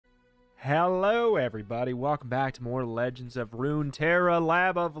Hello, everybody. Welcome back to more Legends of Runeterra,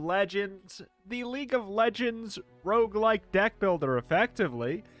 Lab of Legends, the League of Legends roguelike deck builder,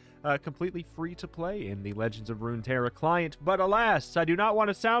 effectively. Completely free to play in the Legends of Runeterra client. But alas, I do not want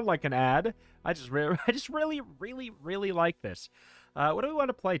to sound like an ad. I just really like this. What do we want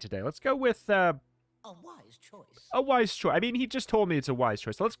to play today? Let's go with... a wise choice. A wise choice. I mean, he just told me it's a wise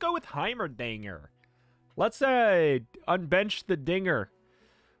choice. Let's go with Heimerdinger. Let's unbench the Dinger.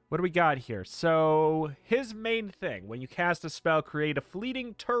 What do we got here? So, his main thing, when you cast a spell, create a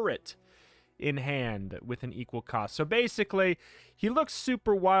fleeting turret in hand with an equal cost. So basically, he looks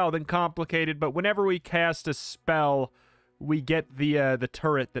super wild and complicated, but whenever we cast a spell, we get the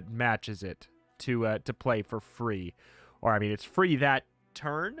turret that matches it to play for free. Or, I mean, it's free that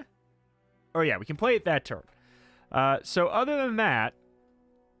turn. Oh yeah, we can play it that turn. So other than that,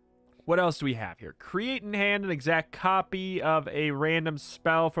 what else do we have here? Create in hand an exact copy of a random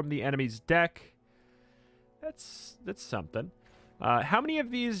spell from the enemy's deck. That's something. How many of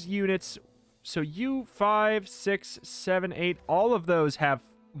these units? So you 5, 6, 7, 8. All of those have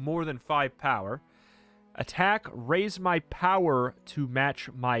more than 5 power. Attack, raise my power to match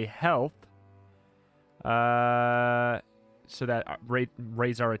my health. So that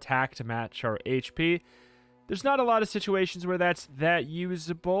raise our attack to match our HP. There's not a lot of situations where that's that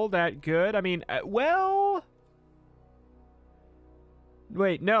usable, that good. I mean, well...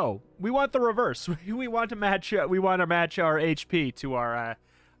 Wait, no. We want the reverse. We want to match our HP to our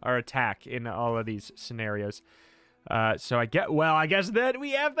attack in all of these scenarios. So I guess that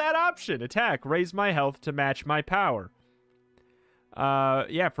we have that option. Attack, raise my health to match my power.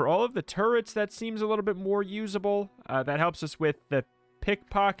 Yeah, for all of the turrets, that seems a little bit more usable. That helps us with the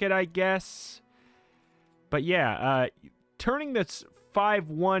pickpocket, I guess. But yeah, turning this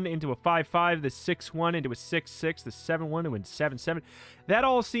 5-1 into a 5-5, the 6-1 into a 6-6, the 7-1 into a 7-7, that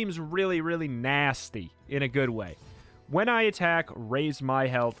all seems really, really nasty in a good way. When I attack, raise my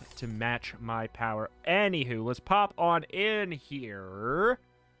health to match my power. Anywho, let's pop on in here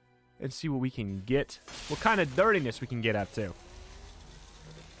and see what we can get, what kind of dirtiness we can get up to.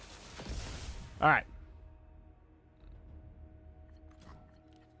 All right.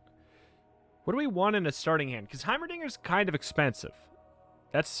 What do we want in a starting hand? Because Heimerdinger's kind of expensive.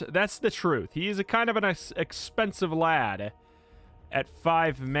 That's the truth. He is a kind of an expensive lad at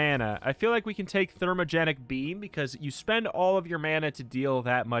 5 mana. I feel like we can take Thermogenic Beam because you spend all of your mana to deal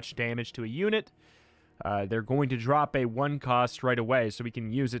that much damage to a unit. They're going to drop a 1 cost right away, so we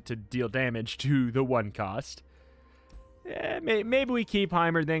can use it to deal damage to the 1 cost. Maybe we keep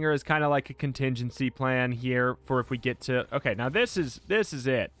Heimerdinger as kind of like a contingency plan here for if we get to... Okay, now this is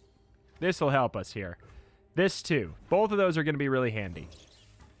it. This will help us here. This too. Both of those are going to be really handy.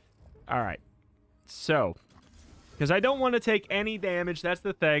 All right. So, because I don't want to take any damage. That's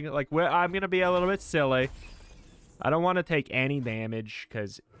the thing. Like, I'm going to be a little bit silly. I don't want to take any damage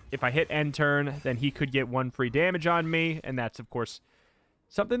because if I hit end turn, then he could get 1 free damage on me. And that's, of course,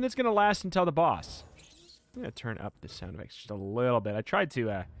 something that's going to last until the boss. I'm going to turn up the sound effects just a little bit. I tried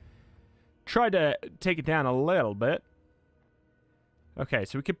to take it down a little bit. Okay,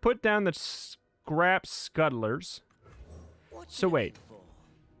 so we could put down the scrap scuttlers. So wait.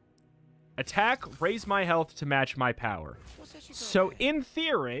 Attack, raise my health to match my power. So in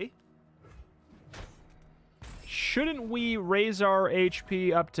theory, shouldn't we raise our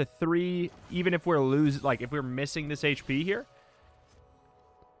HP up to 3 even if we're if we're missing this HP here?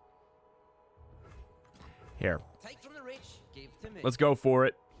 Here. Let's go for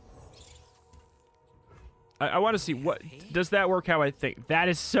it. I want to see what... Does that work how I think? That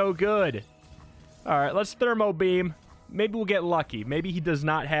is so good. All right, let's Thermo Beam. Maybe we'll get lucky. Maybe he does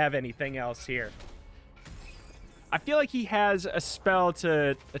not have anything else here. I feel like he has a spell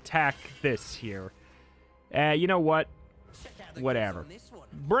to attack this here. You know what? Whatever.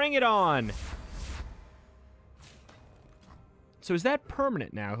 Bring it on. So is that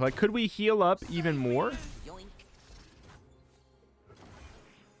permanent now? Like, could we heal up even more?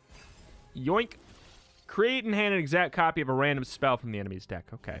 Yoink. Create and hand an exact copy of a random spell from the enemy's deck.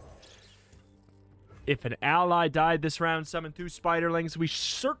 Okay. If an ally died this round, summon 2 spiderlings, we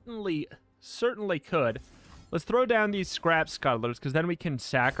certainly could. Let's throw down these scrap scuttlers, because then we can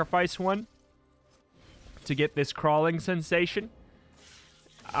sacrifice one to get this crawling sensation.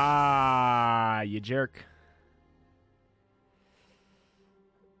 Ah, you jerk.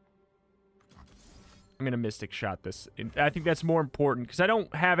 I'm going to Mystic Shot this. I think that's more important, because I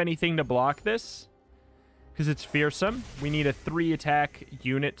don't have anything to block this. Because it's fearsome. We need a 3 attack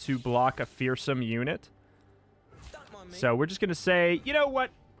unit to block a fearsome unit. So we're just going to say, you know what?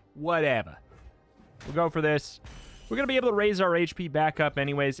 Whatever. We'll go for this. We're going to be able to raise our HP back up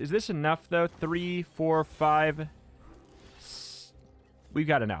anyways. Is this enough, though? 3, 4, 5. We've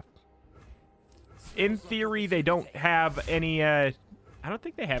got enough. In theory, they don't have any... I don't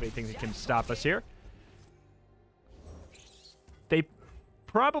think they have anything that can stop us here. They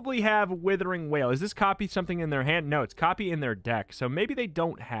probably have Withering Wail. Is this copy something in their hand? No, it's copy in their deck. So maybe they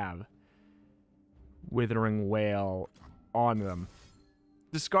don't have Withering Wail on them.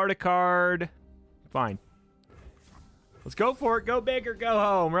 Discard a card. Fine. Let's go for it. Go big or go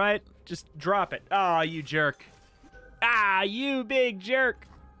home, right? Just drop it. Ah, you jerk. Ah, you big jerk.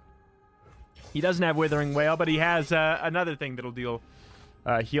 He doesn't have Withering Wail, but he has another thing that'll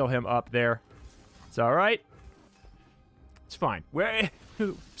heal him up there. It's all right. It's fine.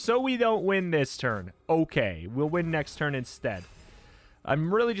 So we don't win this turn. Okay, we'll win next turn instead.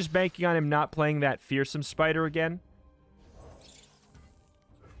 I'm really just banking on him not playing that Fearsome Spider again.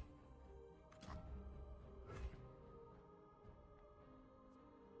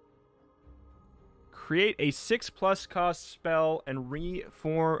 Create a 6+ cost spell and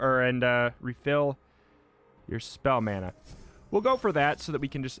refill your spell mana. We'll go for that so that we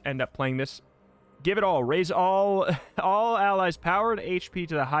can just end up playing this. Give it all. Raise all allies' power and HP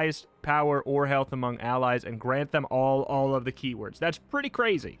to the highest power or health among allies and grant them all of the keywords. That's pretty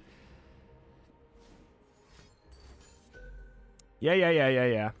crazy.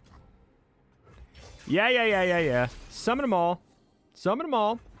 Yeah. Summon them all. Summon them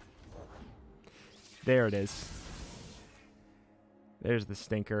all. There it is. There's the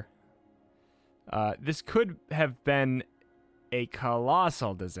stinker. This could have been a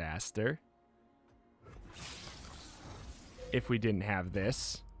colossal disaster if we didn't have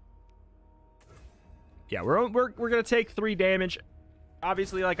this. Yeah, we're gonna take 3 damage.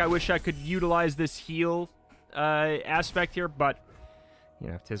 Obviously, like, I wish I could utilize this heal aspect here, but you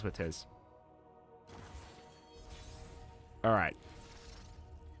know, 'tis what 'tis. All right,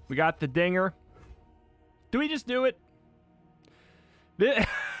 we got the dinger. Do we just do it? We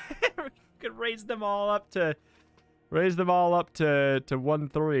could raise them all up to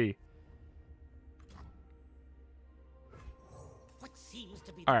 1-3.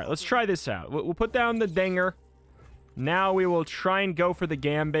 All right, let's try this out. We'll put down the dinger. Now we will try and go for the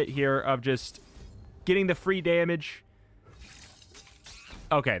gambit here of just getting the free damage.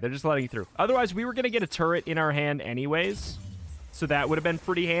 Okay, they're just letting it through. Otherwise, we were going to get a turret in our hand anyways, so that would have been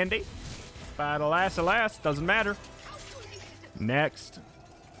pretty handy. But alas, doesn't matter. Next.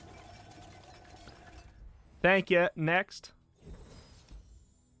 Thank you. Next.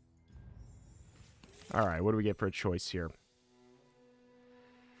 All right, what do we get for a choice here?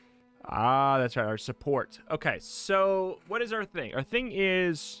 Ah, that's right, our support. Okay, so what is our thing? Our thing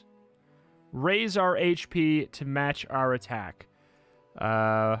is raise our HP to match our attack.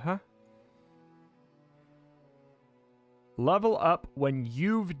 Level up when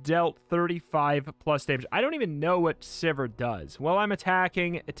you've dealt 35+ damage. I don't even know what Sivir does. While I'm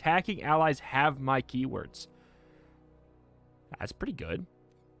attacking allies have my keywords. That's pretty good.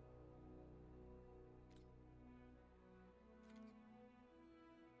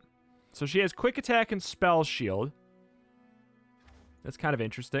 So she has quick attack and spell shield. That's kind of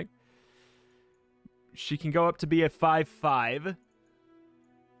interesting. She can go up to be a 5/5.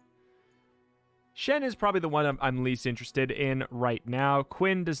 Shen is probably the one I'm least interested in right now.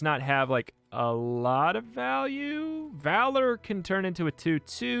 Quinn does not have, like, a lot of value. Valor can turn into a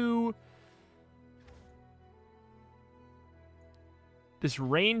 2/2. This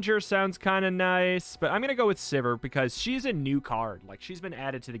Ranger sounds kind of nice, but I'm going to go with Sivir because she's a new card. Like, she's been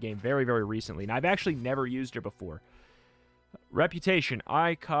added to the game very, very recently, and I've actually never used her before. Reputation.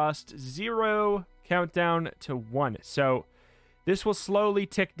 I cost 0, countdown to 1. So this will slowly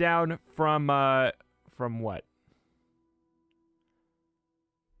tick down from what?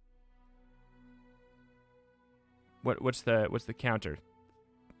 What's the counter?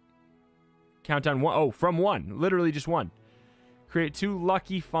 Countdown 1. Oh, from 1. Literally just 1. Create 2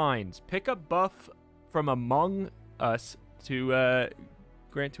 lucky finds. Pick a buff from among us to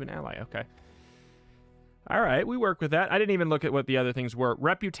grant to an ally. Okay. All right, we work with that. I didn't even look at what the other things were.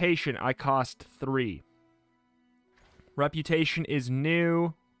 Reputation, I cost 3. Reputation is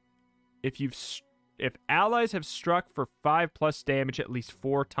new. If allies have struck for 5+ damage at least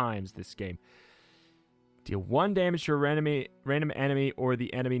 4 times this game, deal 1 damage to a random enemy or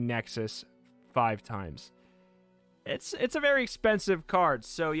the enemy nexus 5 times. It's a very expensive card,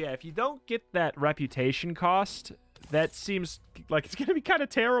 so yeah, if you don't get that reputation cost, that seems like it's going to be kind of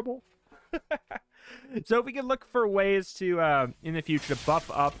terrible. So if we can look for ways to, in the future, to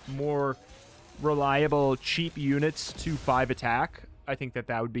buff up more reliable, cheap units to 5 attack, I think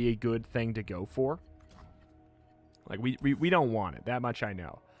that would be a good thing to go for. Like, we don't want it. That much I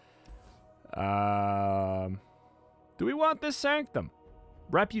know. Do we want this Sanctum?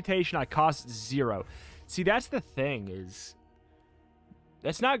 Reputation, I cost 0. See, that's the thing, is...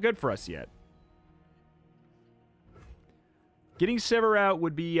 That's not good for us yet. Getting Sivir out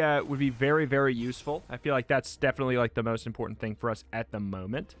would be very, very useful. I feel like that's definitely, like, the most important thing for us at the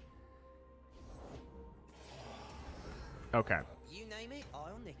moment. Okay. You name it,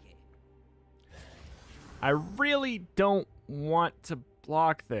 I'll nick it. I really don't want to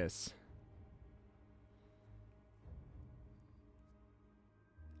block this.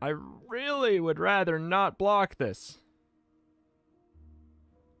 I really would rather not block this.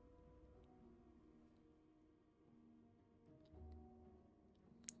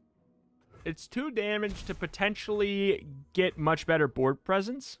 It's 2 damage to potentially get much better board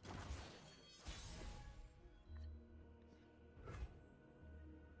presence.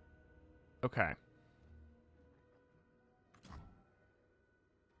 Okay.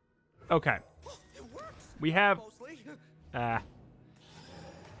 Okay. We have...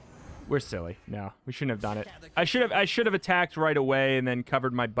 we're silly. No, we shouldn't have done it. I should have attacked right away and then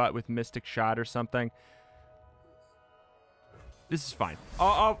covered my butt with Mystic Shot or something. This is fine.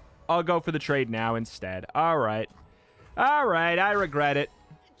 I'll go for the trade now instead. All right. All right, I regret it.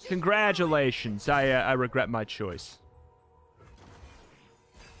 Congratulations. I regret my choice.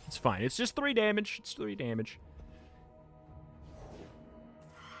 It's fine. It's just 3 damage. It's 3 damage.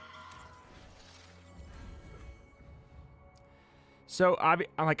 So,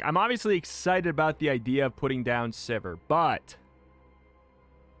 I'm obviously excited about the idea of putting down Sivir, but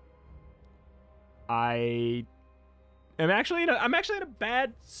I'm actually in a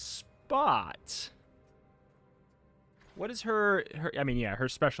bad spot. What is her I mean, yeah, her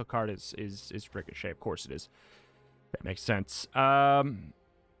special card is Ricochet. Of course it is. That makes sense. I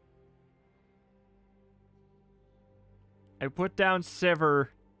put down Sivir.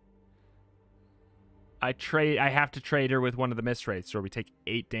 I have to trade her with one of the misrates, or we take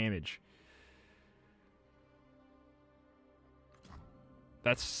 8 damage.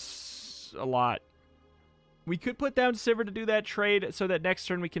 That's a lot. We could put down Sivir to do that trade so that next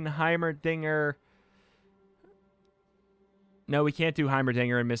turn we can Heimerdinger. No, we can't do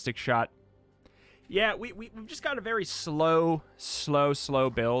Heimerdinger and Mystic Shot. Yeah, we've just got a very slow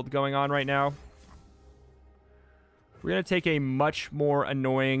build going on right now. We're going to take a much more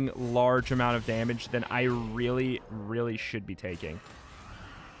annoying, large amount of damage than I really, really should be taking.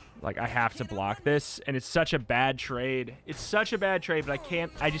 Like, I have to block this, and it's such a bad trade. It's such a bad trade, but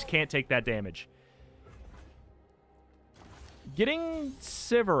I just can't take that damage. Getting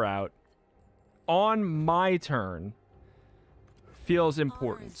Sivir out on my turn feels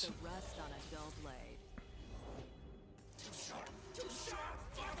important.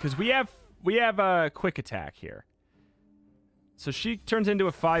 Because we have a quick attack here. So she turns into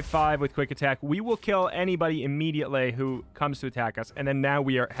a 5/5 with quick attack. We will kill anybody immediately who comes to attack us, and then now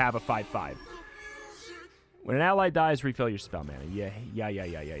we have a 5/5. When an ally dies, refill your spell mana.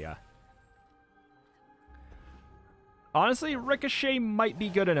 Yeah. Honestly, Ricochet might be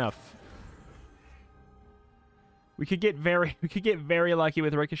good enough. We could get very lucky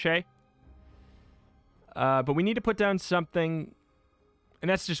with Ricochet. But we need to put down something,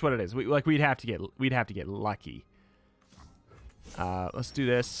 and that's just what it is. We'd have to get lucky. Let's do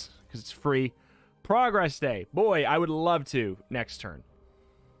this because it's free. Progress Day. Boy, I would love to next turn.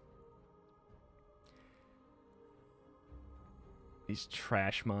 These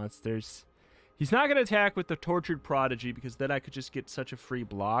trash monsters. He's not going to attack with the Tortured Prodigy because then I could just get such a free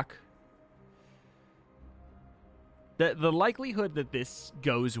block. The likelihood that this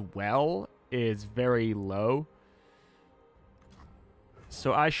goes well is very low.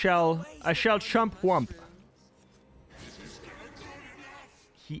 So I shall chump wump.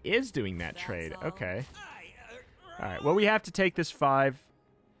 He is doing that trade. Okay. All right. Well, we have to take this 5.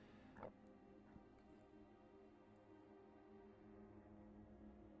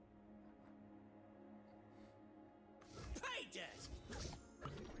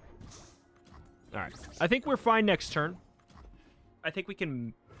 All right. I think we're fine next turn. I think we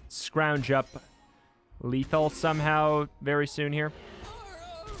can scrounge up lethal somehow very soon here.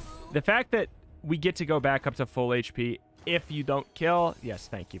 The fact that we get to go back up to full HP if you don't kill, yes,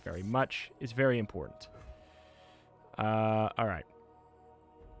 thank you very much, is very important. All right.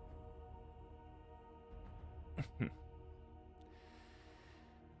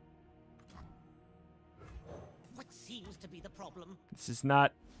 What seems to be the problem? This is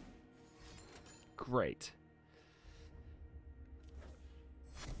not great.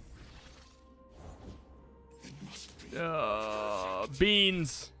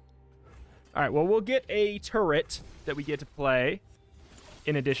 Beans. All right, well, we'll get a turret that we get to play,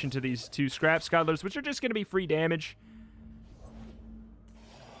 in addition to these 2 Scrap Scuttlers, which are just going to be free damage.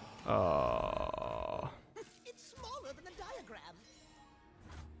 It's smaller than the diagram.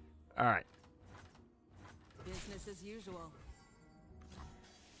 All right. Business as usual.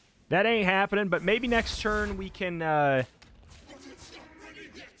 That ain't happening, but maybe next turn we can,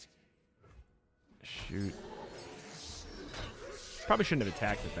 shoot. Probably shouldn't have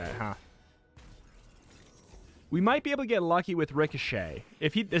attacked with that, huh? We might be able to get lucky with Ricochet.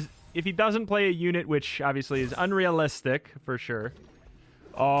 If he doesn't play a unit, which obviously is unrealistic, for sure.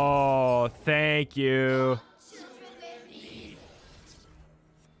 Oh, thank you.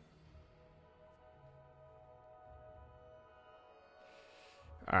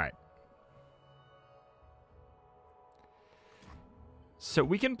 All right. So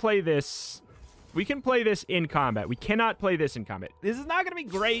we can play this. We can play this in combat. We cannot play this in combat. This is not going to be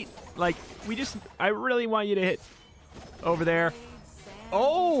great. Like, I really want you to hit over there.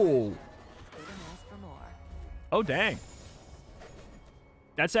 Oh! Oh, dang.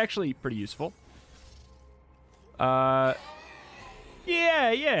 That's actually pretty useful. Yeah.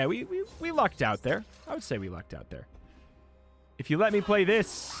 We lucked out there. I would say we lucked out there. If you let me play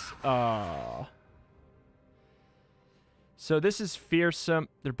this. So this is fearsome.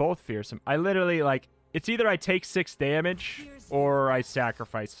 They're both fearsome. I literally, like, it's either I take 6 damage or I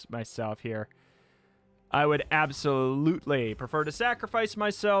sacrifice myself here. I would absolutely prefer to sacrifice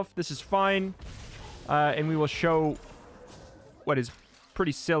myself. This is fine. And we will show what is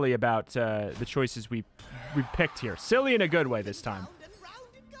pretty silly about the choices we picked here. Silly in a good way this time.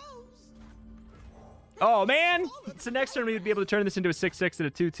 Oh, man. So next turn we would be able to turn this into a 6-6 and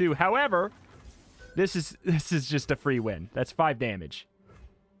a 2-2. However, this is just a free win. That's 5 damage.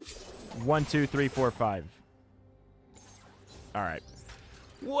 1, 2, 3, 4, 5. All right.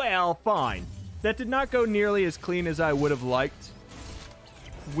 Well, fine. That did not go nearly as clean as I would have liked.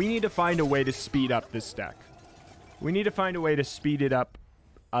 We need to find a way to speed up this deck. We need to find a way to speed it up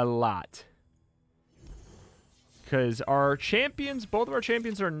a lot. Because our champions, both of our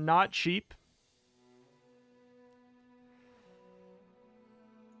champions are not cheap.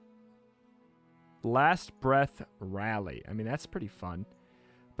 Last Breath Rally. I mean, that's pretty fun.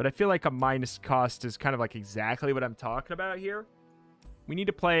 But I feel like a minus cost is kind of like exactly what I'm talking about here. We need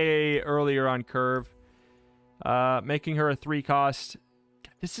to play earlier on curve. Making her a 3 cost.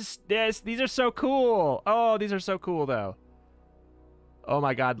 These are so cool. Oh, these are so cool, though. Oh,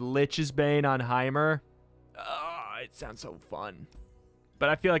 my God. Lich's Bane on Heimer. Oh, it sounds so fun. But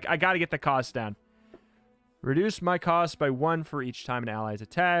I feel like I got to get the cost down. Reduce my cost by 1 for each time an ally's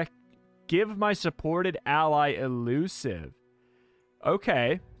attack. Give my supported ally elusive.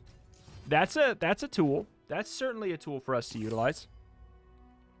 Okay. That's a tool. That's certainly a tool for us to utilize.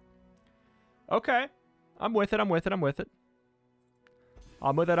 Okay. I'm with it. I'm with it. I'm with it.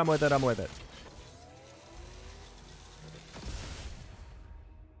 I'm with it. I'm with it. I'm with it.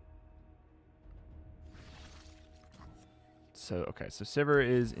 So, okay. So, Sivir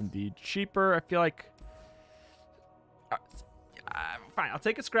is indeed cheaper. I feel like... fine. I'll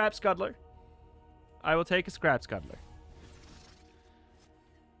take a Scrap Scuttler. I will take a Scrap Scuttler.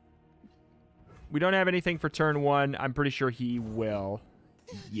 We don't have anything for turn 1. I'm pretty sure he will.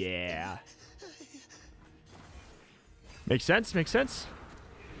 Yeah. Makes sense. Makes sense.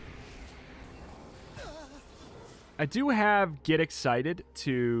 I do have Get Excited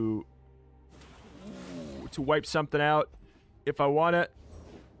to wipe something out if I want it.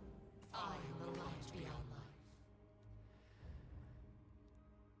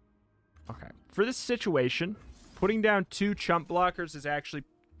 Okay. For this situation, putting down 2 chump blockers is actually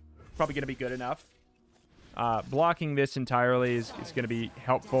probably going to be good enough. Blocking this entirely is going to be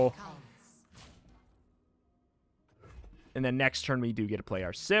helpful. And then next turn we do get to play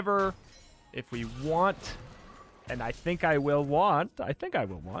our Sivir if we want. And I think I will want.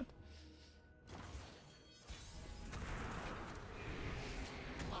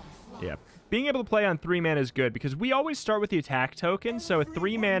 Yeah. Being able to play on 3 mana is good because we always start with the attack token. So a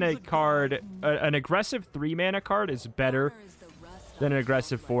 3 mana card, an aggressive 3 mana card is better than an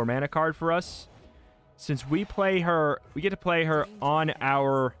aggressive 4 mana card for us. Since we play her, we get to play her on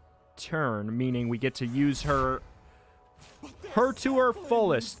our turn, meaning we get to use her to her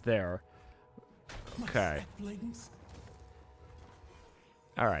fullest there. Okay.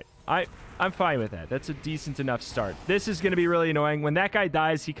 All right. I'm fine with that. That's a decent enough start. This is going to be really annoying. When that guy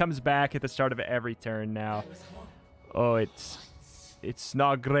dies, he comes back at the start of every turn now. Oh, it's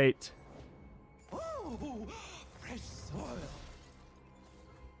not great. Ooh, fresh soil.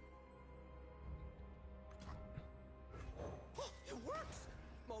 It works,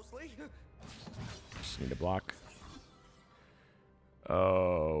 mostly. Just need to block.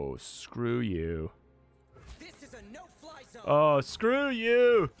 Oh, screw you. This is a no-fly zone. Oh, screw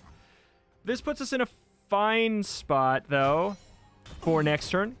you. This puts us in a fine spot, though, for next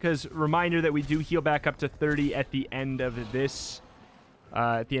turn. Because reminder that we do heal back up to 30 at the end of this,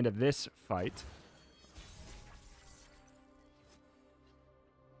 fight.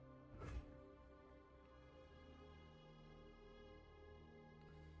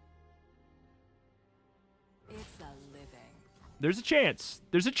 There's a chance.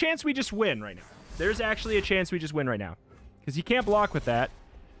 There's a chance we just win right now. There's actually a chance we just win right now. Because he can't block with that.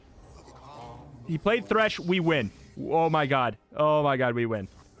 He played Thresh. We win. Oh, my God. Oh, my God. We win.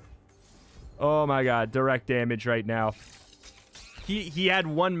 Oh, my God. Direct damage right now. He had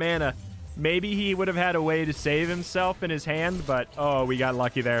 1 mana. Maybe he would have had a way to save himself in his hand. But, oh, we got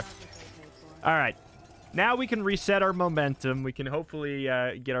lucky there. All right. Now we can reset our momentum. We can hopefully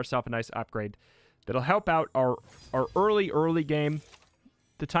get ourselves a nice upgrade. That'll help out our early game,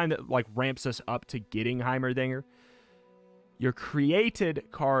 the time that like ramps us up to getting Heimerdinger. Your created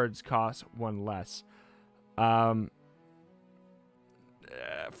cards cost 1 less.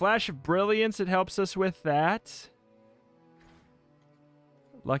 Flash of Brilliance, it helps us with that.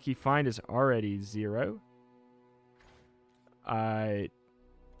 Lucky Find is already 0.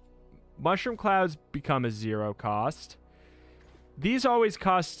 Mushroom Clouds become a 0 cost. These always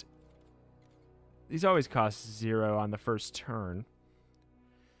cost 0 on the first turn.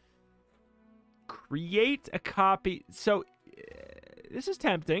 Create a copy. So, this is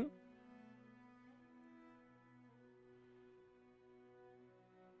tempting.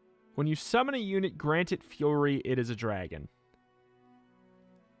 When you summon a unit, grant it Fury, it is a dragon.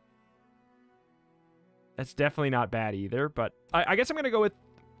 That's definitely not bad either, but I guess I'm going to go with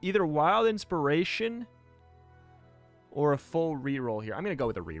either Wild Inspiration or a full reroll here. I'm going to go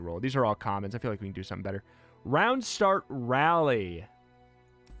with a reroll. These are all commons. I feel like we can do something better. Round Start Rally.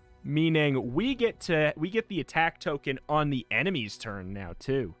 Meaning we get the attack token on the enemy's turn now,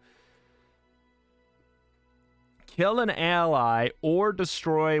 too. Kill an ally or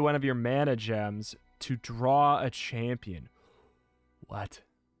destroy one of your mana gems to draw a champion. What?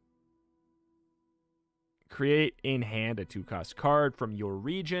 Create in hand a 2-cost card from your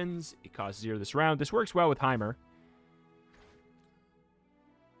regions. It costs 0 this round. This works well with Heimer.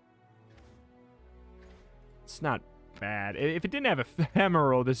 It's not bad. If it didn't have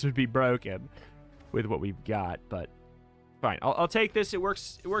Ephemeral, this would be broken with what we've got, but fine. I'll take this. It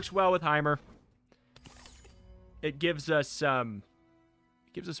works well with Heimer. It gives us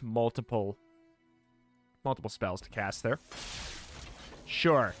multiple spells to cast there.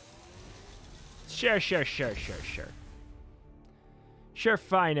 Sure. Sure. Sure,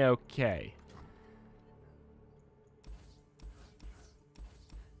 fine, okay.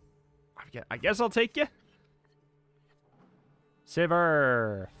 I guess I'll take you.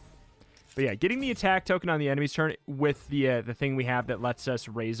 Saver. But yeah, getting the attack token on the enemy's turn with the thing we have that lets us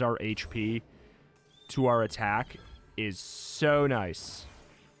raise our HP to our attack is so nice.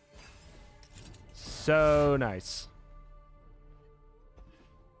 So nice.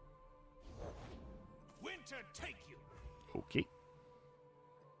 Winter take you. Okay.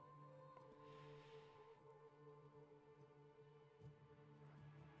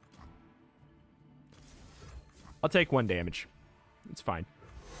 I'll take 1 damage. It's fine.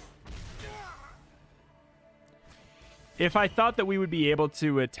 If I thought that we would be able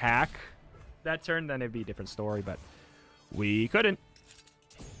to attack that turn, then it'd be a different story, but we couldn't.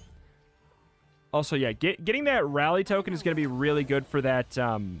 Also, yeah, getting that rally token is going to be really good for that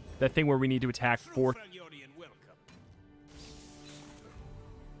that thing where we need to attack 4.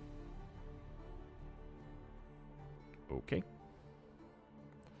 Okay.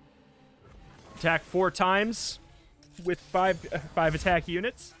 Attack 4 times with 5 attack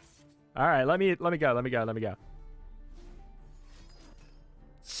units. All right, let me go.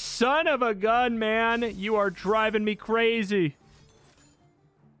 Son of a gun, man. You are driving me crazy.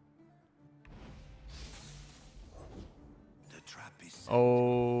 The trap is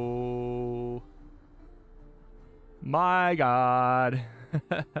Oh. My God.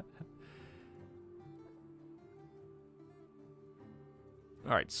 All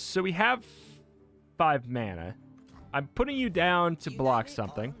right, so we have 5 mana. I'm putting you down to block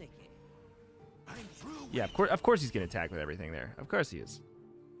something. Yeah, of course he's going to attack with everything there. Of course he is.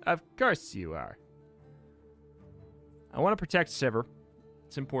 Of course you are. I want to protect Sivir.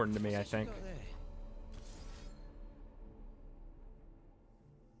 It's important to me, I think.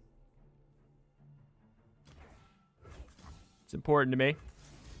 It's important to me.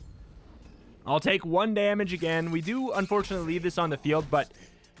 I'll take 1 damage again. We do, unfortunately, leave this on the field, but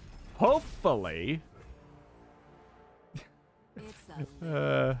hopefully...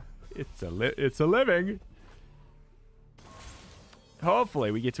 It's a living.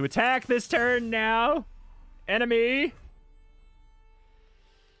 Hopefully we get to attack this turn now. Enemy.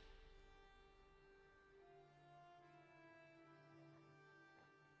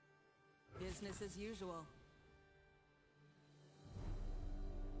 Business as usual.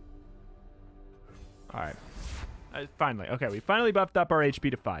 All right. Finally. Okay, we finally buffed up our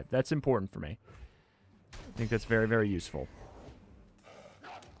HP to 5. That's important for me. I think that's very, very useful.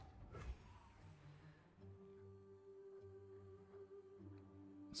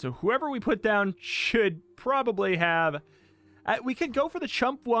 So whoever we put down should probably have... we could go for the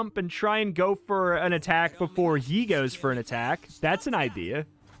Chump Wump and try and go for an attack before he goes for an attack. That's an idea.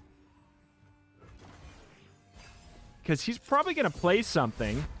 Because he's probably going to play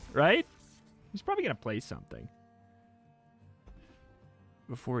something, right? He's probably going to play something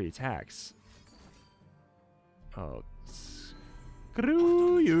before he attacks. Oh,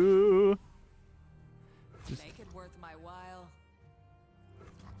 screw you. Make it worth my while.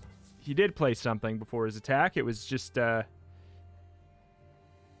 He did play something before his attack. It was just, okay,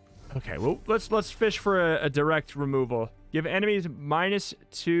 well, let's fish for a direct removal. Give enemies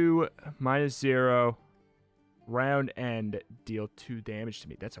 -2, -0, round end, deal 2 damage to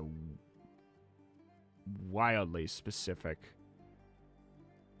me. That's a wildly specific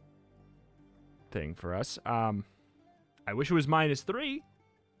thing for us. I wish it was -3.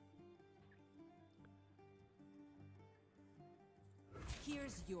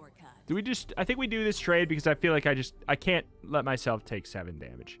 Here's your cut. Do we just... I think we do this trade because I feel like I can't let myself take 7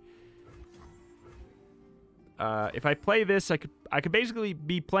 damage. If I play this, I could basically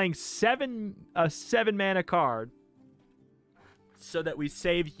be playing a 7-mana card so that we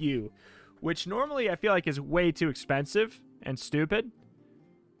save you, which normally I feel like is way too expensive and stupid.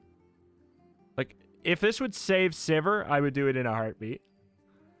 Like, if this would save Sivir, I would do it in a heartbeat.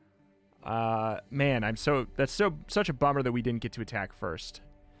 Man, that's such a bummer that we didn't get to attack first.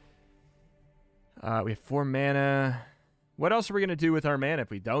 We have 4 mana. What else are we gonna do with our mana if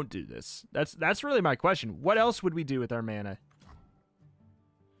we don't do this? That's really my question. What else would we do with our mana?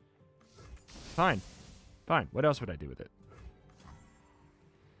 Fine. What else would I do with it?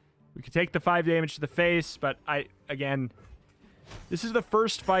 We could take the 5 damage to the face, but again, this is the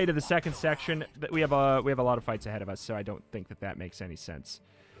first fight of the second section. That we have a lot of fights ahead of us, so I don't think that makes any sense.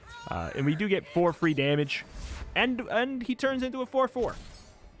 And we do get 4 free damage, and he turns into a 4/4.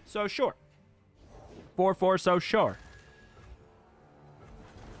 So sure. 4/4. So sure.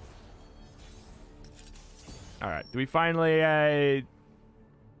 All right. Do we finally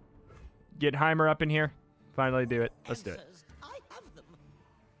get Heimer up in here? Finally do it. Let's do it. I have them.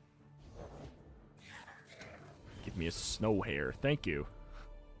 Give me a snow hair. Thank you.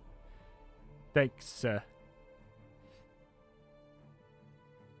 Thanks.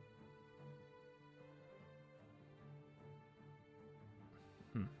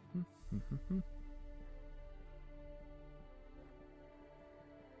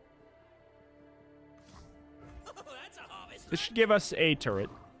 This should give us a turret.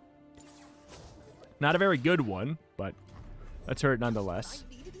 Not a very good one, but a turret nonetheless.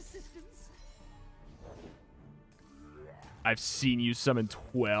 I've seen you summon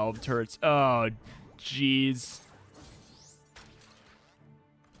 12 turrets. Oh, jeez.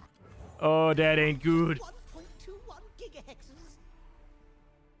 Oh, that ain't good. 1.21 gigahexes.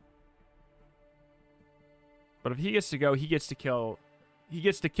 But if he gets to go, he gets to kill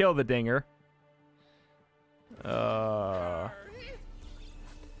the Dinger.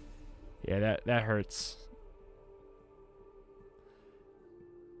 Yeah, that hurts.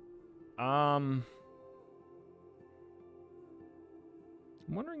 I'm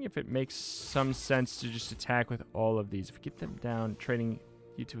wondering if it makes some sense to just attack with all of these. If we get them down, trading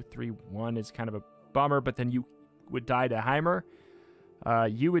you to a 3/1 is kind of a bummer, but then you would die to Heimer.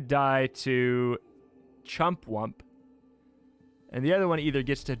 You would die to Chump Wump. And the other one either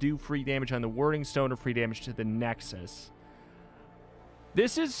gets to do free damage on the Wording Stone or free damage to the Nexus.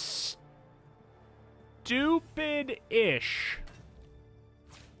 This is stupid-ish.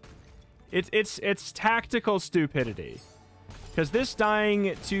 It's tactical stupidity. Because this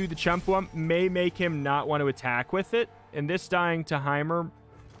dying to the Chump Wump may make him not want to attack with it. And this dying to Heimer,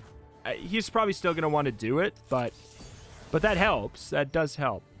 he's probably still going to want to do it. But that helps. That does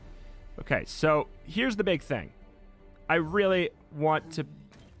help. Okay, so here's the big thing. I really want to...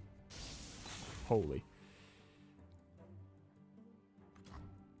 Holy.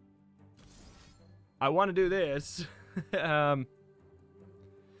 I want to do this. Because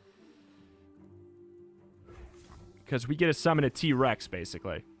we get to summon a T-Rex,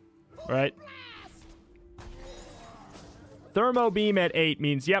 basically. Right? Thermo Beam at 8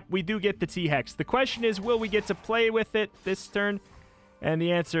 means, yep, we do get the T-Hex. The question is, will we get to play with it this turn? And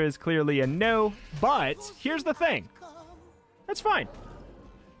the answer is clearly a no. But here's the thing. That's fine.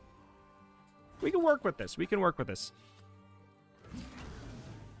 We can work with this. We can work with this.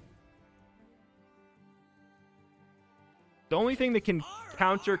 The only thing that can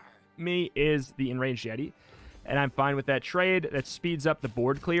counter me is the Enraged Yeti. And I'm fine with that trade. That speeds up the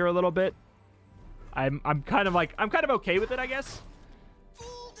board clear a little bit. I'm kind of okay with it, I guess.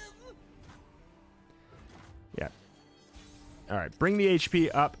 Yeah. All right, bring the HP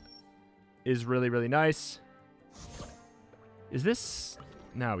up is really, really nice. Is this...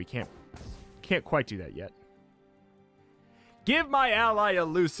 No, we can't quite do that yet. Give my ally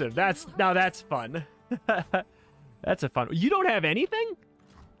elusive. Now that's fun. That's a fun... You don't have anything?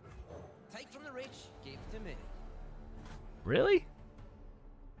 Take from the rich, give to me. Really?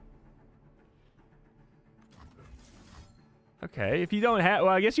 Okay, if you don't have...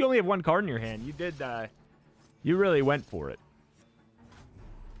 Well, I guess you only have one card in your hand. You did, you really went for it.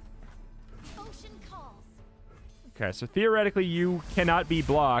 Ocean calls. Okay, so theoretically you cannot be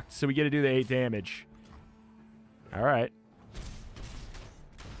blocked, so we get to do the 8 damage. All right.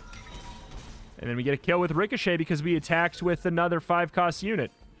 And then we get a kill with Ricochet because we attacked with another 5-cost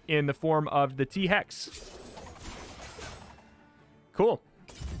unit in the form of the T-Hex. Cool.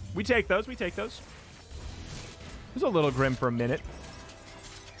 We take those. We take those. It was a little grim for a minute.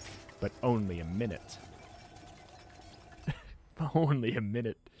 But only a minute. Only a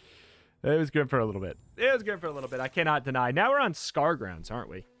minute. It was grim for a little bit. It was grim for a little bit. I cannot deny. Now we're on Scar grounds, aren't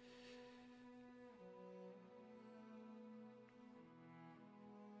we?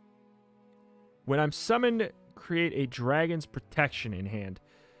 When I'm summoned, create a Dragon's Protection in hand.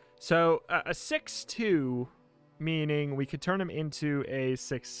 So a 6/2, meaning we could turn him into a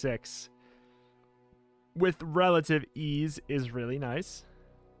 6/6 with relative ease, is really nice.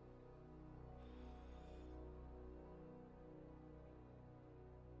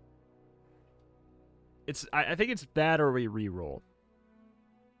 I think it's that or we reroll.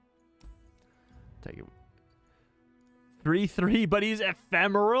 Take it. 3/3, but he's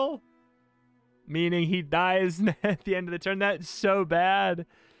ephemeral? Meaning he dies at the end of the turn. That's so bad.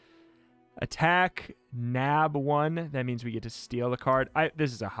 Attack, nab 1. That means we get to steal the card.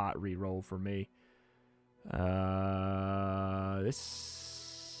 This is a hot reroll for me. This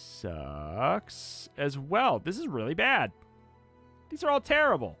sucks as well. This is really bad. These are all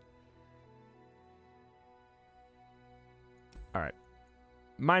terrible. All right.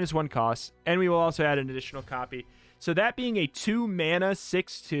 -1 cost. And we will also add an additional copy. So that being a 2-mana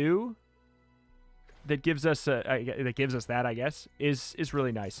 6/2... that gives us that, I guess, is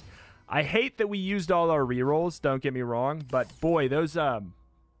really nice. I hate that we used all our rerolls, don't get me wrong, but boy, those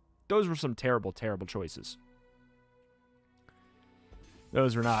were some terrible, terrible choices.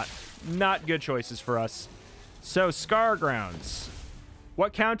 Those were not good choices for us. So, Scar Grounds.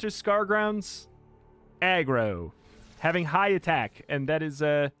 What counters Scar Grounds? Aggro. Having high attack, and that is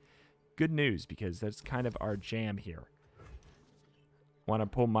good news, because that's kind of our jam here. Want to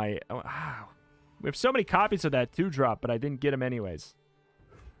pull my... wow. We have so many copies of that 2-drop, but I didn't get them anyways.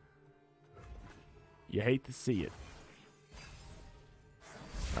 You hate to see it.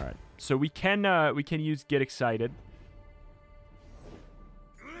 All right, so we can use Get Excited.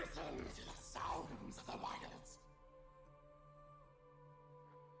 Listen to the sounds of the wilds.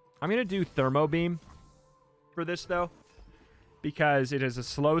 I'm gonna do Thermo Beam for this though, because it is a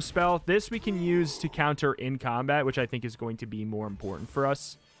slow spell. This we can use to counter in combat, which I think is going to be more important for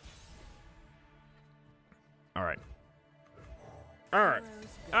us. All right. All right.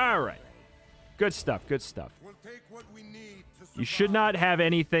 All right. Good stuff. Good stuff. We'll take what we need to You should not have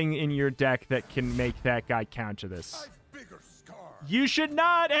anything in your deck that can make that guy counter this. You should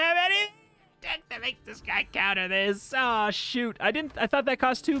not have any deck that makes this guy counter this. Oh, shoot. I thought that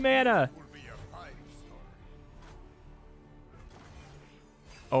cost 2 mana.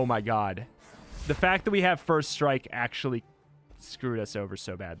 Oh, my God. The fact that we have First Strike actually screwed us over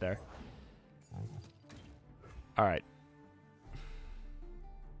so bad there. All right.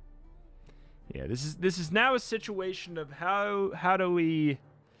 Yeah, this is now a situation of how do we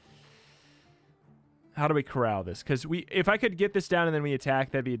corral this? Because if I could get this down and then we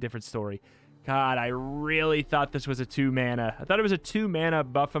attack, that'd be a different story. God, I really thought this was a 2 mana. I thought it was a 2 mana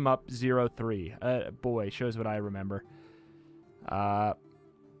buff him up 0/3. Boy, shows what I remember.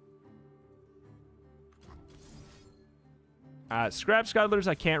 Scrap Scuttlers,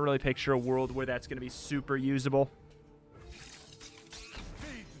 I can't really picture a world where that's going to be super usable.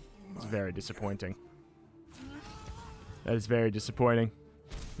 It's very disappointing. That is very disappointing.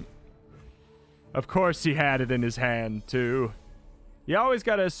 Of course he had it in his hand, too. You always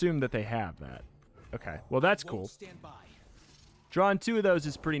got to assume that they have that. Okay, well, that's cool. Stand by. Drawing 2 of those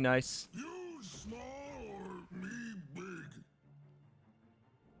is pretty nice. You small or me big?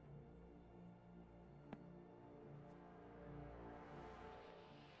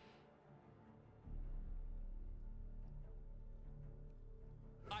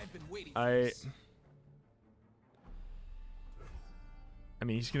 I've been waiting for this. I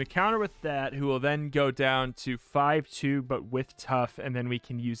mean, he's going to counter with that, who will then go down to 5-2, but with tough, and then we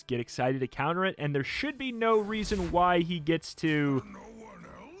can use Get Excited to counter it, and there should be no reason why he gets to... No one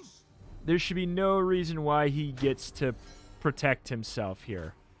else? There should be no reason why he gets to protect himself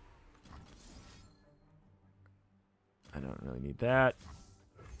here. I don't really need that.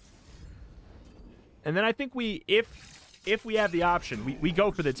 And then I think we, if we have the option, we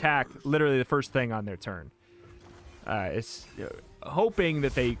go for the attack literally the first thing on their turn. It's hoping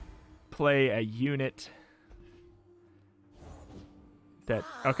that they play a unit that...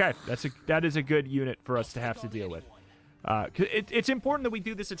 Okay, that is a good unit for us to have to deal with. It's important that we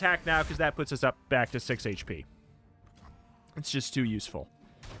do this attack now because that puts us up back to 6 HP. It's just too useful.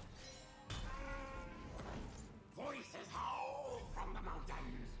 Voices howl from the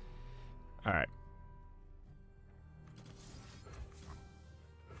mountains. All right.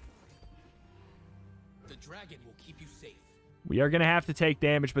 The dragon will keep you safe. We are going to have to take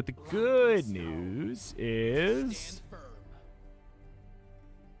damage, but the good news is Stand firm.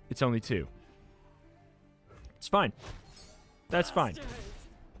 it's only 2. It's fine. That's fine.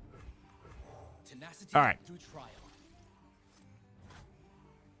 Tenacity All right. through trial.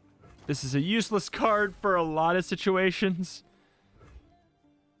 This is a useless card for a lot of situations.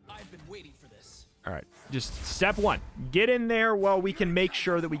 I've been waiting for this. All right, just step 1. Get in there while we can make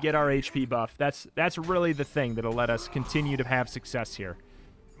sure that we get our HP buff. That's really the thing that'll let us continue to have success here.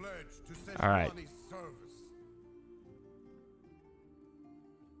 Pledge to All right. Sensuani's service.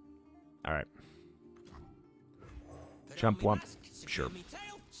 All right. The Jump only one. mask should Sure. give me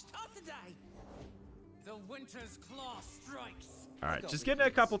tail. Start the day. The winter's claw strikes. All right, just getting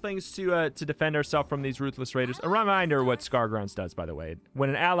a couple things to defend ourselves from these ruthless raiders. A reminder what Scargrounds does, by the way. When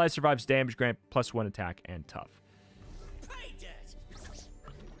an ally survives damage, grant +1 attack and tough. Pay dirt.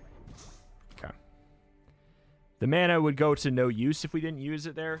 Okay. The mana would go to no use if we didn't use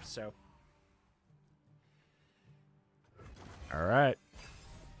it there, so. All right.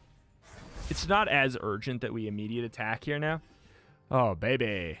 It's not as urgent that we immediate attack here now. Oh,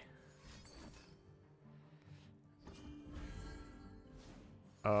 baby.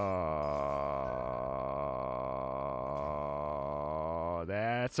 Oh,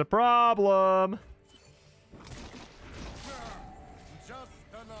 that's a problem. Just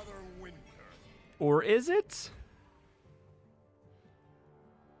another winter. Or is it?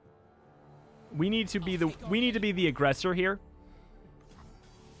 We need to be the aggressor here.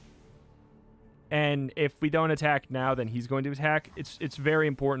 And if we don't attack now, then he's going to attack. It's very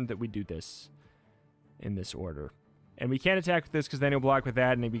important that we do this in this order. And we can't attack with this because then he'll block with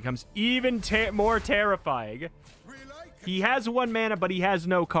that, and it becomes even more terrifying. He has 1 mana, but he has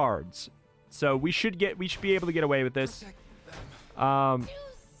no cards, so we should be able to get away with this. The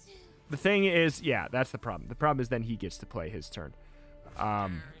thing is, yeah, that's the problem. The problem is then he gets to play his turn.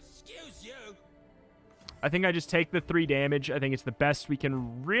 Excuse you. I think I just take the 3 damage. I think it's the best we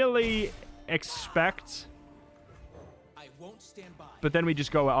can really expect. I won't stand by. But then we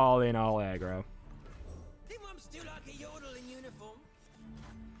just go all in, all aggro. Hey, Mum's still like a yodel in uniform.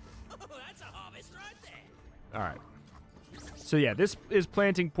 Oh, that's a harvest right there. All right. So yeah, this is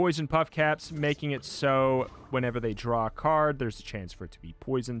planting poison puff caps, making it so whenever they draw a card, there's a chance for it to be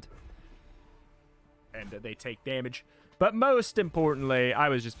poisoned. And they take damage. But most importantly, I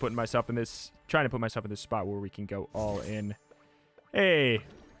was just trying to put myself in this spot where we can go all in. Hey,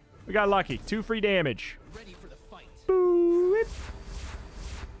 we got lucky. 2 free damage. Ready for the fight. Boo-it.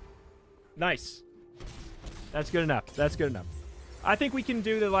 Nice. That's good enough. That's good enough. I think we can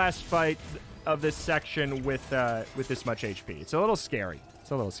do the last fight of this section with this much HP. It's a little scary. It's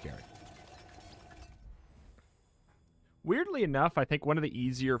a little scary. Weirdly enough, I think one of the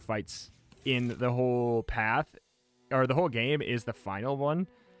easier fights in the whole path, or the whole game, is the final one.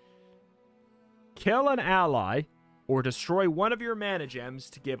 Kill an ally or destroy one of your mana gems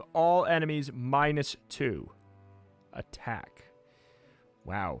to give all enemies -2 attack.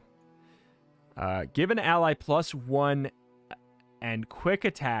 Wow. Give an ally +1 and quick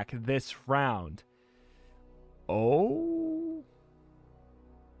attack this round. Oh.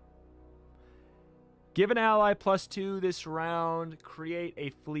 Give an ally +2 this round. Create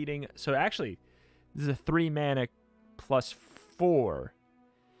a fleeting... So actually, this is a 3 mana +4.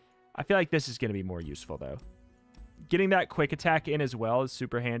 I feel like this is going to be more useful, though. Getting that quick attack in as well is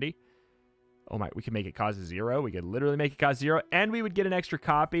super handy. Oh my, we can make it cause a 0. We could literally make it cause 0, and we would get an extra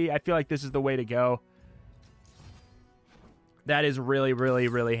copy. I feel like this is the way to go. That is really, really,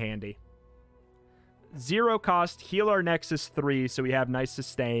 really handy. 0 cost, heal our Nexus 3, so we have nice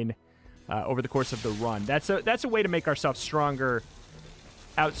sustain over the course of the run. That's a way to make ourselves stronger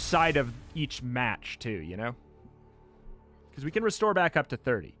outside of each match, too, you know? Because we can restore back up to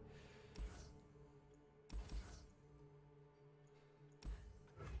 30.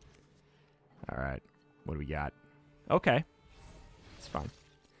 All right. What do we got? Okay. It's fine.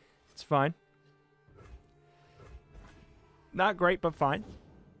 It's fine. Not great, but fine.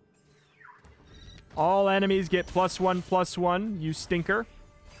 All enemies get +1/+1, you stinker.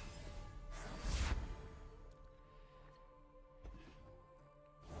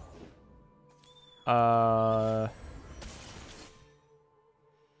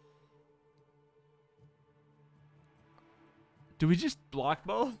 Do we just block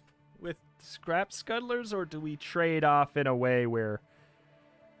both with scrap scuttlers, or do we trade off in a way where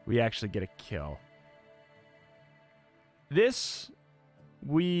we actually get a kill? This,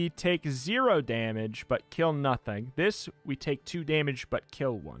 we take 0 damage, but kill nothing. This, we take 2 damage, but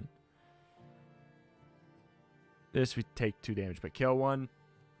kill 1. This, we take 2 damage, but kill 1.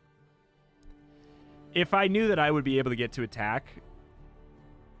 If I knew that I would be able to get to attack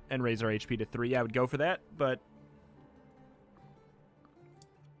and raise our HP to 3, I would go for that, but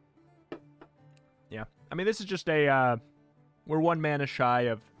yeah. I mean, this is just a, we're 1 mana shy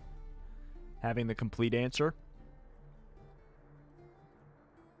of having the complete answer.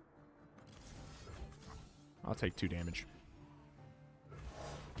 I'll take 2 damage.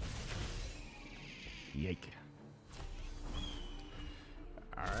 Yike.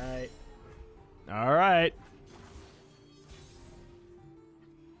 Alright. Alright.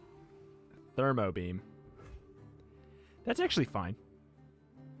 Thermo beam. That's actually fine.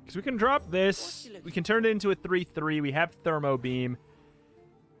 Because we can drop this. We can turn it into a 3/3. We have thermo beam.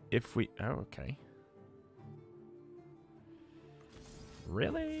 If we... Oh, okay.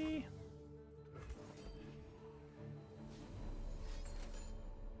 Really?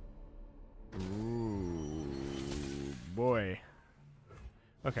 Ooh, boy.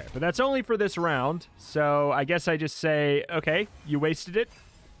 Okay, but that's only for this round, so I guess I just say, okay, you wasted it.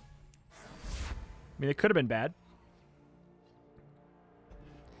 I mean, it could have been bad.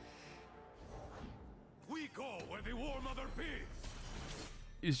 We go where the War Mother bids.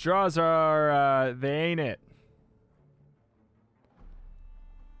 These draws are, they ain't it.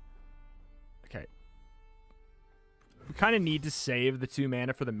 Okay. We kind of need to save the 2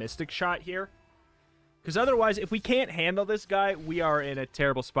 mana for the Mystic Shot here. Because otherwise, if we can't handle this guy, we are in a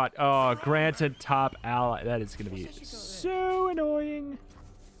terrible spot. Oh, granted top ally. That is going to be so annoying.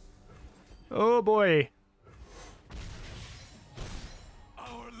 Oh, boy.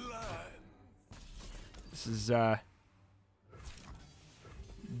 Our land. This is,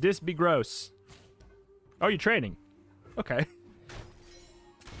 this be gross. Oh, you're trading. Okay.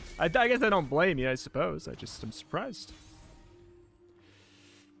 I guess I don't blame you, I suppose. I just am surprised.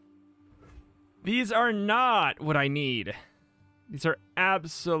 These are not what I need. These are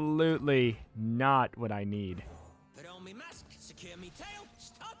absolutely not what I need. Put on me mask, secure me tail,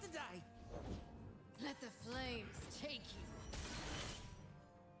 start the day. Let the flames take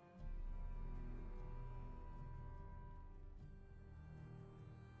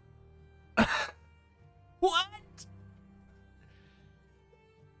you. What?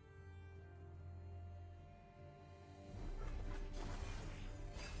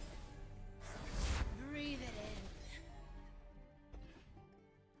 Breathe it in.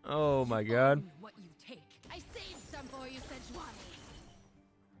 Oh my god. Own what you take. I saved some for you, Sejuani.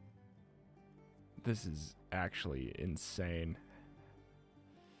 This is actually insane.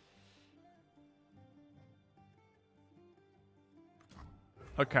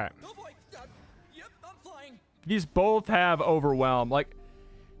 Okay. Oh boy, yep, I'm flying. These both have overwhelm. Like,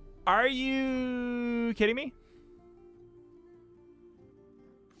 are you kidding me?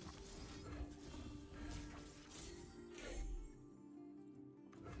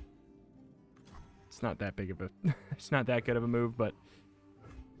 It's not that big of a... It's not that good of a move, but...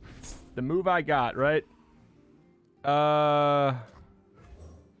 It's the move I got, right? Can't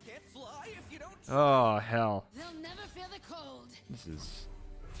fly if you don't. Oh, hell. They'll never feel the cold. This is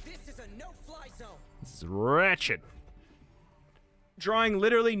a no-fly zone. This is wretched. Drawing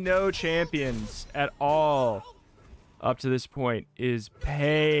literally no champions at all up to this point is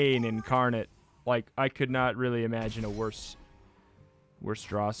pain incarnate. Like, I could not really imagine a worse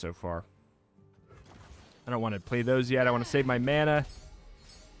draw so far. I don't want to play those yet. I want to save my mana.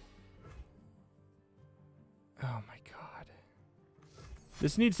 Oh my god.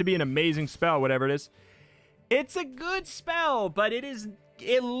 This needs to be an amazing spell, whatever it is. It's a good spell, but it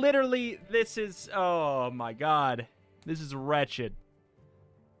literally, this is, oh my god. This is wretched.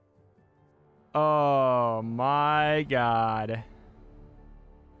 Oh my god.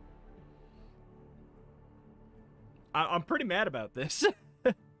 I'm pretty mad about this.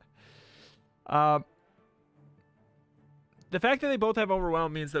 The fact that they both have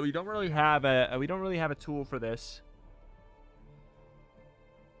overwhelm means that we don't really have a tool for this.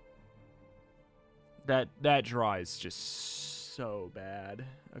 That draw is just so bad.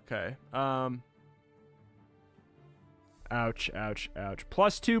 Okay. Ouch, ouch, ouch.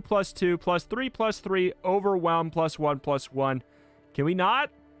 +2, +2, +3, +3, overwhelm, +1, +1. Can we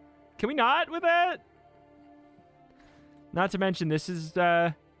not? Can we not with that? Not to mention this is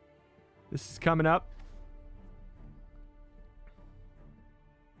coming up.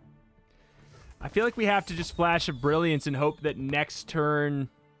 I feel like we have to just flash a brilliance and hope that next turn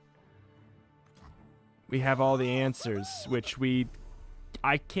we have all the answers, which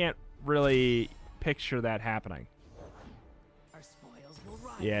I can't really picture that happening.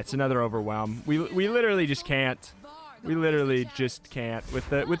 Yeah, it's another overwhelm. We literally just can't. We literally just can't with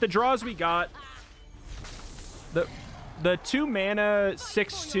the draws we got. The 2 mana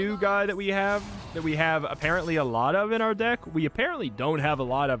 6/2 guy that we have apparently a lot of in our deck. We apparently don't have a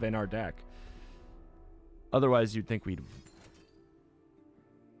lot of in our deck. Otherwise, you'd think we'd.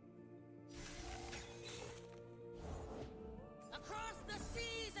 Across the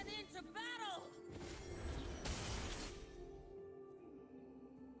seas and into battle.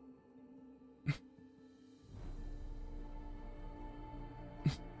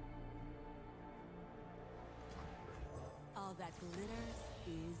 All that glitters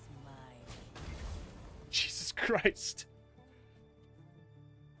is mine. Jesus Christ.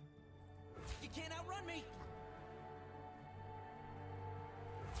 You can't outrun me.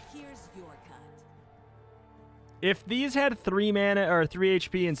 Here's your cut. If these had 3 mana or 3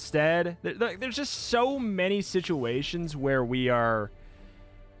 HP instead, there's just so many situations where we are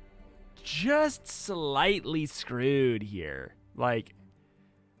just slightly screwed here. Like,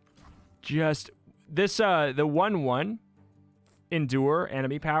 just this, the 1/1 endure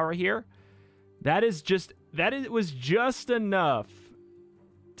enemy power here, was just enough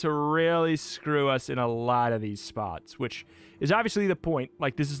to really screw us in a lot of these spots, which is obviously the point.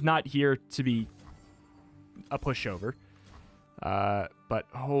 Like, this is not here to be a pushover. But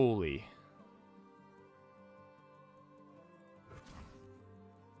holy.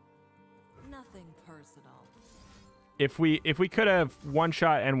 Nothing personal. If we could have one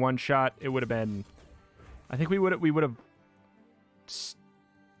shot, it would have been, I think we would have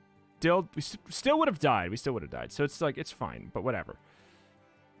still would have died. We still would have died. So it's like, it's fine, but whatever.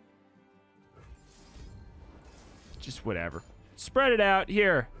 Just whatever. Spread it out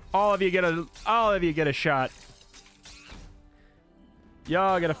here. All of you get a shot.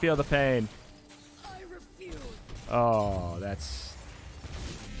 Y'all gotta feel the pain. I refuse. Oh, that's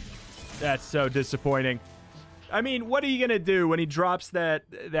so disappointing. I mean, what are you gonna do when he drops that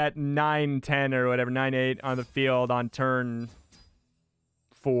 9-10 or whatever, 9-8 on the field on turn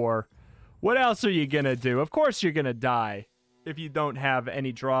 4? What else are you gonna do? Of course you're gonna die if you don't have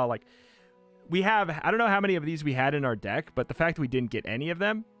any draw. Like, we have, I don't know how many of these we had in our deck, but the fact that we didn't get any of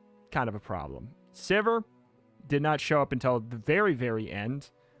them, kind of a problem. Siver did not show up until the very, very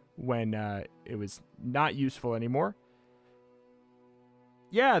end when it was not useful anymore.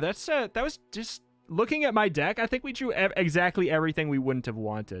 Yeah, that was just looking at my deck. I think we drew exactly everything we wouldn't have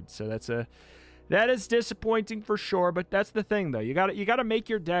wanted. So that is disappointing for sure. But that's the thing, though. You gotta make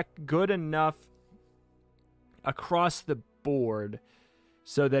your deck good enough across the board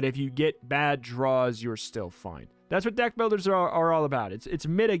so that if you get bad draws, you're still fine. That's what deck builders are all about. It's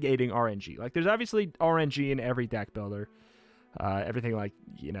mitigating RNG. Like, there's obviously RNG in every deck builder. Everything like,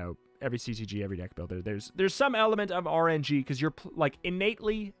 you know, every CCG, every deck builder. There's some element of RNG because you're like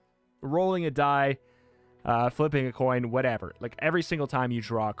innately rolling a die, flipping a coin, whatever. Like, every single time you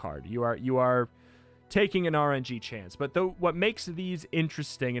draw a card, you are taking an RNG chance. But what makes these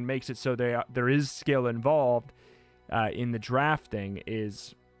interesting and makes it so there is skill involved in the drafting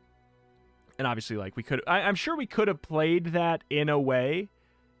is, and obviously, like, I'm sure we could have played that in a way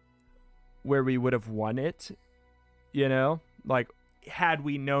where we would have won it, you know? Like, had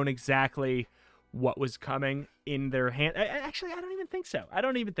we known exactly what was coming in their hand. Actually, I don't even think so. I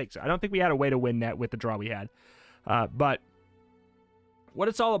don't think we had a way to win that with the draw we had. But what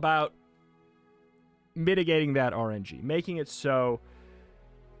it's all about, mitigating that RNG, making it so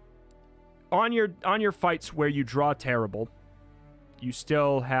on your fights where you draw terrible, you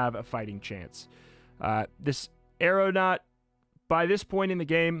still have a fighting chance. This Aeronaut, by this point in the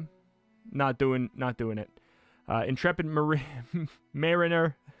game, not doing it. Intrepid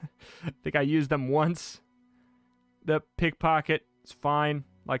Mariner, I think I used them once. The Pickpocket is fine.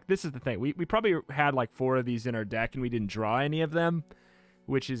 Like, this is the thing. We probably had like 4 of these in our deck, and we didn't draw any of them,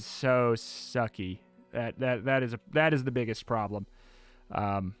 which is so sucky. That is the biggest problem.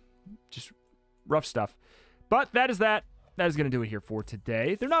 Just rough stuff. But that is that. That is going to do it here for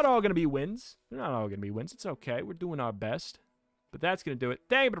today. They're not all going to be wins. It's okay. We're doing our best. But that's going to do it.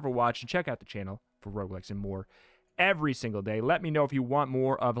 Thank you for watching. Check out the channel for roguelikes and more every single day. Let me know if you want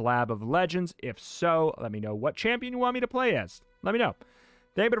more of Lab of Legends. If so, let me know what champion you want me to play as. Let me know.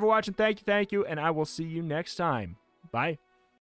 Thank you for watching. Thank you. And I will see you next time. Bye.